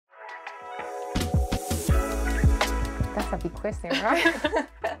That's a big question, right?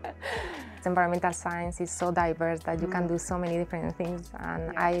 Environmental science is so diverse that you can do so many different things,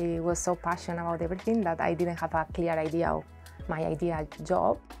 and I was so passionate about everything that I didn't have a clear idea of my ideal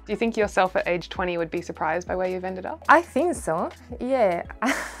job. Do you think yourself at age 20 would be surprised by where you've ended up? I think so, yeah.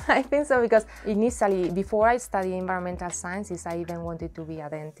 I think so because initially, before I studied environmental sciences, I even wanted to be a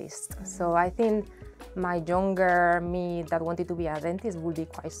dentist. So I think my younger me that wanted to be a dentist would be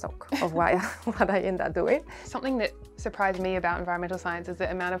quite shocked of what I ended up doing. Something that surprised me about environmental science is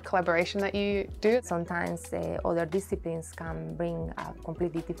the amount of collaboration that you do. Sometimes other disciplines can bring a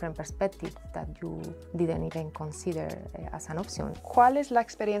completely different perspective that you didn't even consider as an option. ¿Cuál es la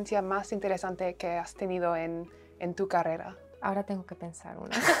experiencia más interesante que has tenido en tu carrera? Ahora tengo que pensar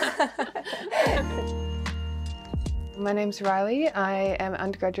una. My name's Riley. I am an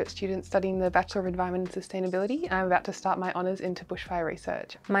undergraduate student studying the Bachelor of Environment and Sustainability. I'm about to start my honours into bushfire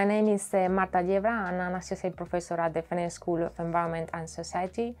research. My name is Marta Yebra. I'm an associate professor at the Fenner School of Environment and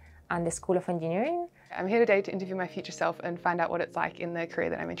Society and the School of Engineering. I'm here today to interview my future self and find out what it's like in the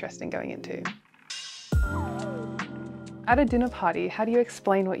career that I'm interested in going into. At a dinner party, how do you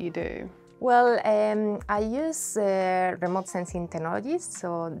explain what you do? Well, I use remote sensing technologies.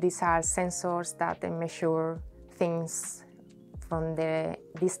 So these are sensors that measure things from the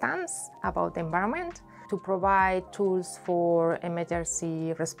distance about the environment to provide tools for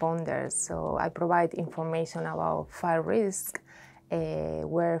emergency responders. So I provide information about fire risk,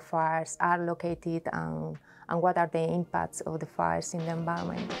 where fires are located, and what are the impacts of the fires in the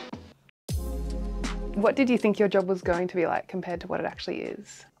environment. What did you think your job was going to be like compared to what it actually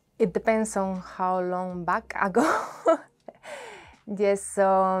is? It depends on how long back ago. Yes,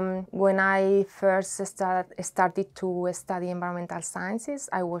 when I first started to study environmental sciences,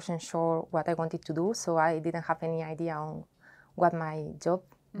 I wasn't sure what I wanted to do, so I didn't have any idea on what my job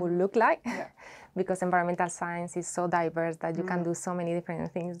would look like. Yeah. Because environmental science is so diverse that you can do so many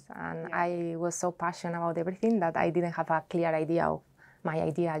different things, and I was so passionate about everything that I didn't have a clear idea of my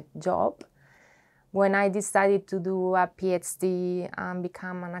ideal job. When I decided to do a PhD and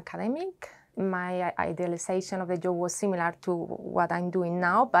become an academic, my idealization of the job was similar to what I'm doing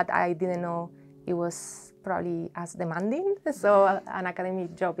now, but I didn't know it was probably as demanding. So an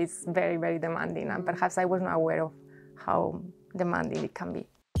academic job is very, very demanding, and perhaps I was not aware of how demanding it can be.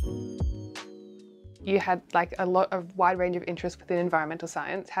 You had like a wide range of interests within environmental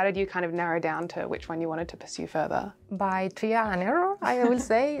science. How did you kind of narrow down to which one you wanted to pursue further? By trial and error, I will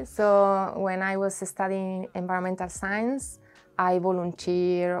say. So when I was studying environmental science, I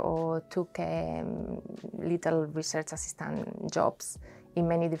volunteered or took little research assistant jobs in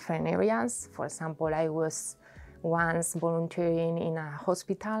many different areas. For example, I was once volunteering in a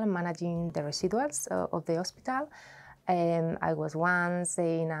hospital, managing the residuals of the hospital. I was once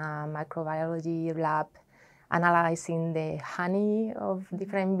in a microbiology lab analyzing the honey of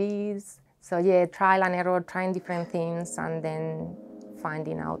different bees. So yeah, trial and error, trying different things and then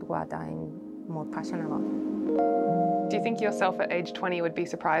finding out what I'm more passionate about. Do you think yourself at age 20 would be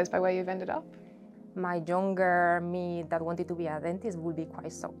surprised by where you've ended up? My younger me that wanted to be a dentist would be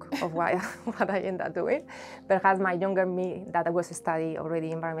quite shocked of what I ended up doing. Perhaps my younger me that was studying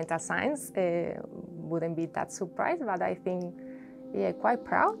already environmental science wouldn't be that surprised, but I think, yeah, quite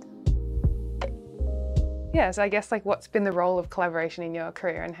proud. Yeah, so I guess like what's been the role of collaboration in your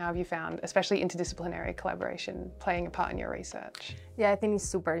career and how have you found, especially interdisciplinary collaboration, playing a part in your research? Yeah, I think it's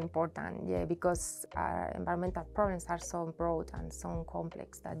super important, yeah, because environmental problems are so broad and so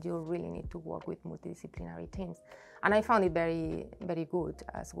complex that you really need to work with multidisciplinary teams. And I found it very, very good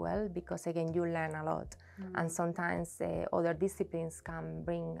as well, because again, you learn a lot. And sometimes other disciplines can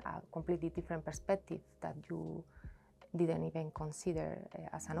bring a completely different perspective that you didn't even consider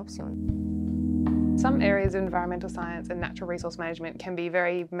as an option. Some areas of environmental science and natural resource management can be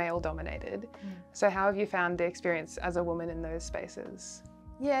very male-dominated. So how have you found the experience as a woman in those spaces?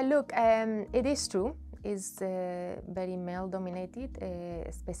 Yeah, look, it is true. It's very male-dominated,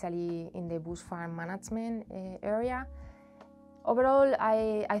 especially in the bushfire management area. Overall,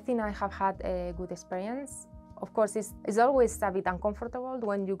 I think I have had a good experience. Of course, it's always a bit uncomfortable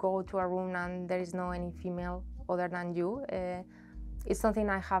when you go to a room and there is no any female other than you. It's something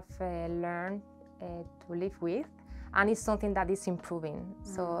I have learned to live with, and it's something that is improving.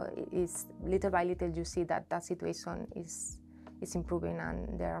 So it's little by little you see that that situation is improving,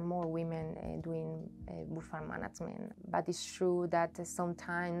 and there are more women doing bushfire management. But it's true that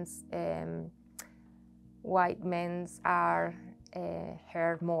sometimes white men are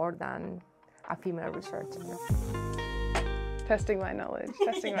heard more than a female researcher. Testing my knowledge,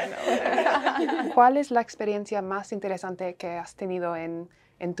 testing my knowledge. ¿Cuál es la experiencia más interesante que has tenido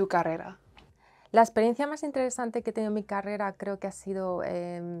en tu carrera? La experiencia más interesante que he tenido en mi carrera creo que ha sido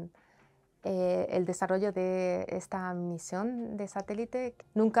el desarrollo de esta misión de satélite.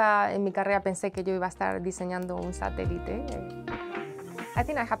 Nunca en mi carrera pensé que yo iba a estar diseñando un satélite. I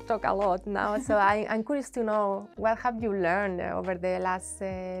think I have talked a lot now, so I'm curious to know what have you learned over the last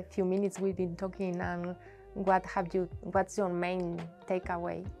few minutes we've been talking, and what's your main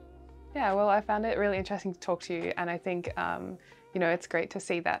takeaway? Yeah, well, I found it really interesting to talk to you, and I think it's great to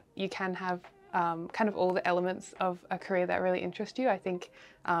see that you can have kind of all the elements of a career that really interest you. I think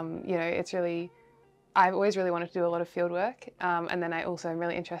it's really. I've always really wanted to do a lot of field work, and then I also am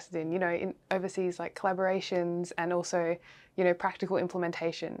really interested in overseas like collaborations and also practical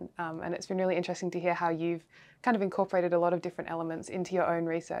implementation. And it's been really interesting to hear how you've kind of incorporated a lot of different elements into your own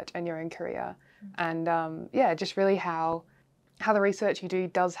research and your own career, and just really how the research you do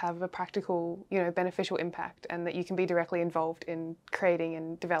does have a practical, beneficial impact, and that you can be directly involved in creating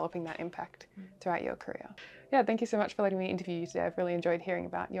and developing that impact throughout your career. Yeah, thank you so much for letting me interview you today. I've really enjoyed hearing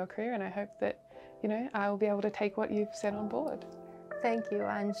about your career, and I hope that I will be able to take what you've said on board. Thank you.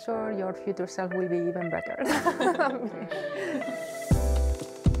 I'm sure your future self will be even better.